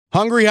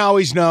Hungry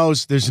Howie's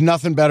knows there's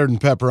nothing better than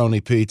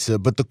pepperoni pizza,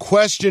 but the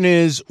question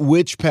is,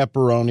 which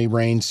pepperoni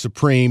reigns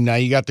supreme? Now,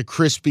 you got the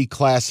crispy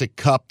classic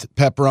cupped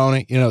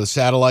pepperoni, the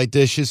satellite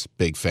dishes,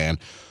 big fan.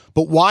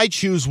 But why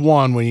choose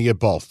one when you get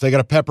both? They got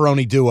a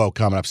pepperoni duo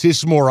coming up. See, this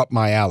is more up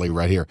my alley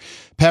right here.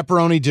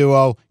 Pepperoni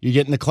duo, you're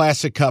getting the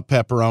classic cup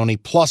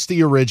pepperoni, plus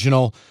the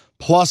original,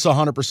 plus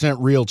 100%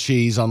 real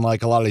cheese,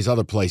 unlike a lot of these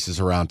other places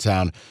around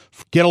town.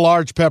 Get a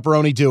large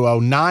pepperoni duo,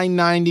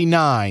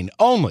 $9.99,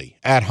 only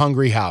at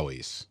Hungry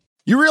Howie's.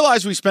 You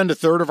realize we spend a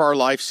third of our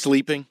life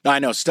sleeping? I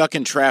know, stuck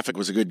in traffic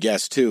was a good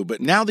guess too, but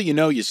now that you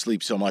know you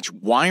sleep so much,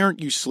 why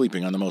aren't you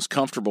sleeping on the most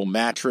comfortable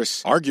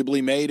mattress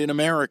arguably made in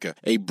America?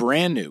 A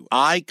brand new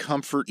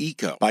iComfort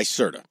Eco by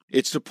Serta.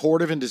 It's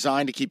supportive and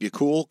designed to keep you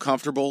cool,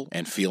 comfortable,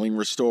 and feeling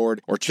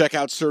restored. Or check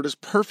out Serta's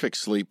Perfect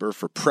Sleeper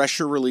for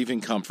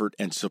pressure-relieving comfort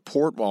and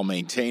support while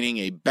maintaining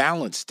a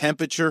balanced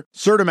temperature.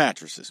 Serta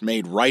mattresses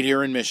made right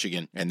here in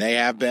Michigan, and they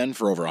have been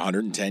for over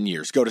 110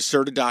 years. Go to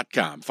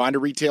Serta.com. Find a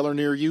retailer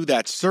near you.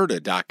 That's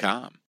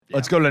Serta.com.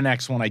 Let's go to the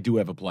next one. I do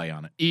have a play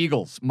on it.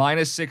 Eagles,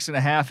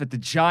 -6.5 at the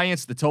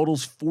Giants. The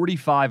total's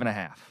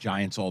 45.5.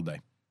 Giants all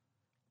day.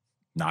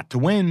 Not to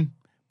win,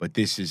 but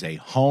this is a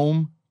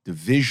home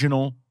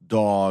divisional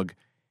dog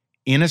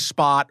in a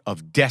spot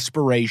of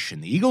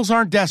desperation. The Eagles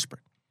aren't desperate.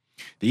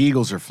 The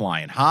Eagles are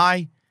flying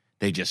high.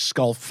 They just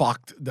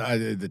skull-fucked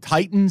the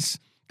Titans.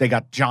 They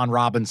got John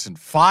Robinson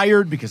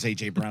fired because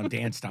A.J. Brown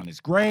danced on his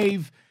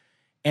grave.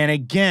 And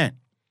again,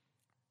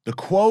 the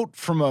quote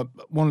from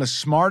one of the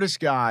smartest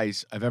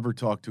guys I've ever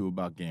talked to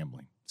about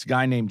gambling. It's a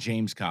guy named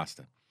James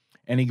Costa.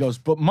 And he goes,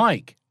 but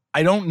Mike,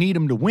 I don't need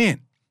him to win.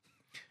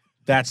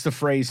 That's the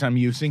phrase I'm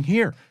using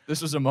here.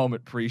 This was a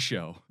moment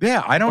pre-show.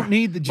 Yeah, I don't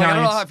need the Giants. I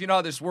don't know if you know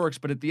how this works,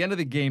 but at the end of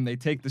the game, they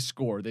take the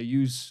score. They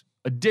use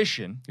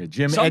addition,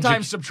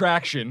 sometimes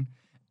subtraction,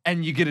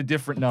 and you get a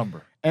different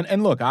number.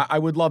 And look, I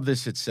would love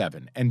this at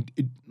 7. And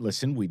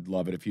listen, we'd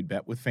love it if you'd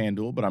bet with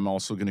FanDuel, but I'm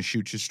also going to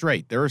shoot you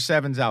straight. There are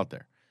 7s out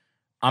there.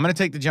 I'm going to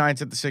take the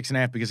Giants at the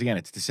 6.5 because, again,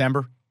 it's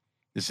December.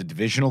 This is a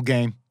divisional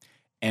game.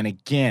 And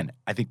again,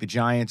 I think the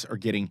Giants are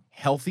getting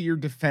healthier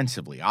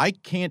defensively. I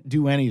can't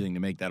do anything to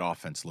make that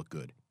offense look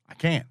good. I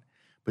can't.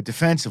 But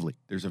defensively,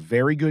 there's a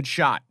very good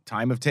shot,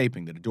 time of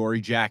taping, that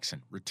Adoree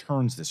Jackson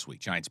returns this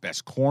week. Giants'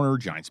 best corner,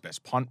 Giants'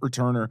 best punt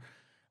returner.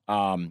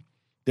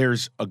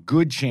 There's a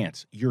good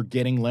chance you're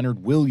getting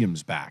Leonard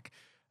Williams back.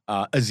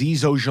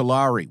 Azeez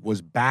Ojulari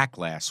was back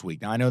last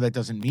week. Now, I know that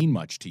doesn't mean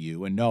much to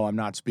you. And no, I'm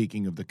not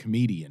speaking of the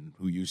comedian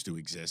who used to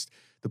exist.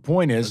 The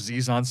point is...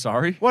 Azeez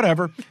Ansari?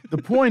 Whatever. The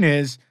point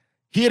is...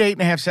 He had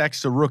 8.5 sacks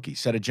as a rookie,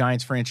 set a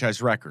Giants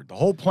franchise record. The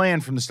whole plan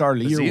from the start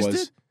of the year was...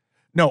 Did?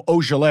 No,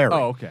 Ojulari.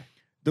 Oh, okay.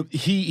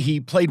 He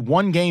played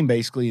one game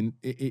basically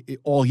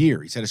all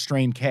year. He's had a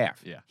strained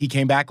calf. Yeah. He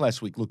came back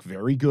last week, looked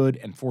very good,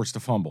 and forced a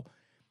fumble.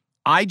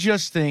 I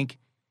just think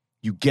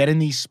you get in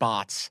these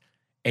spots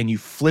and you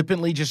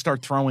flippantly just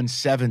start throwing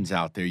 7s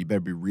out there. You better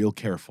be real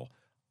careful.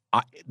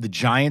 The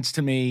Giants,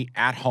 to me,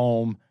 at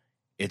home,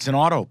 it's an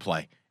auto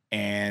play,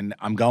 and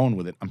I'm going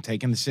with it. I'm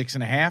taking the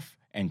 6.5.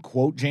 And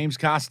quote James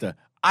Costa,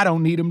 I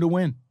don't need him to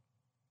win.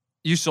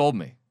 You sold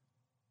me.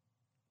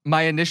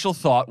 My initial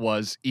thought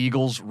was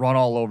Eagles run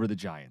all over the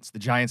Giants. The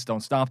Giants don't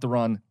stop the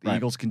run. The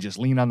Eagles can just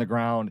lean on the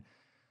ground.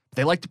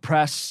 They like to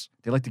press.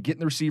 They like to get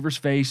in the receiver's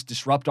face,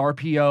 disrupt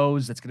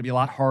RPOs. That's going to be a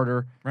lot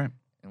harder. Right.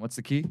 And what's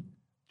the key?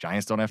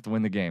 Giants don't have to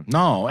win the game.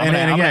 No. I'm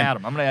going to add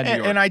them. I'm going to add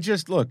New York. And I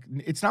just, look,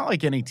 it's not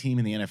like any team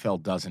in the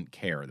NFL doesn't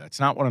care. That's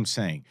not what I'm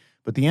saying.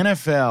 But the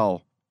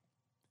NFL...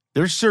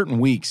 There's certain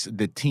weeks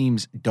that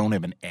teams don't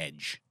have an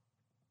edge,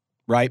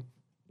 right?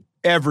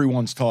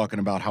 Everyone's talking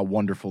about how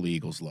wonderful the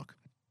Eagles look.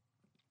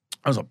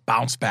 That was a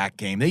bounce-back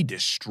game. They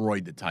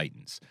destroyed the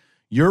Titans.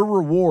 Your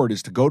reward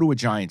is to go to a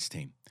Giants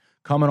team,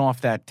 coming off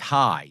that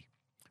tie,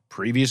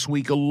 previous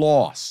week a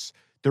loss.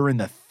 They're in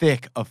the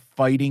thick of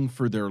fighting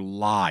for their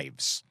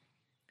lives.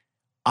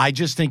 I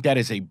just think that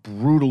is a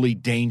brutally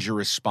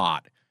dangerous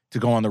spot to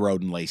go on the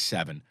road and lay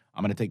 7.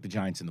 I'm going to take the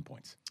Giants in the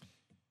points.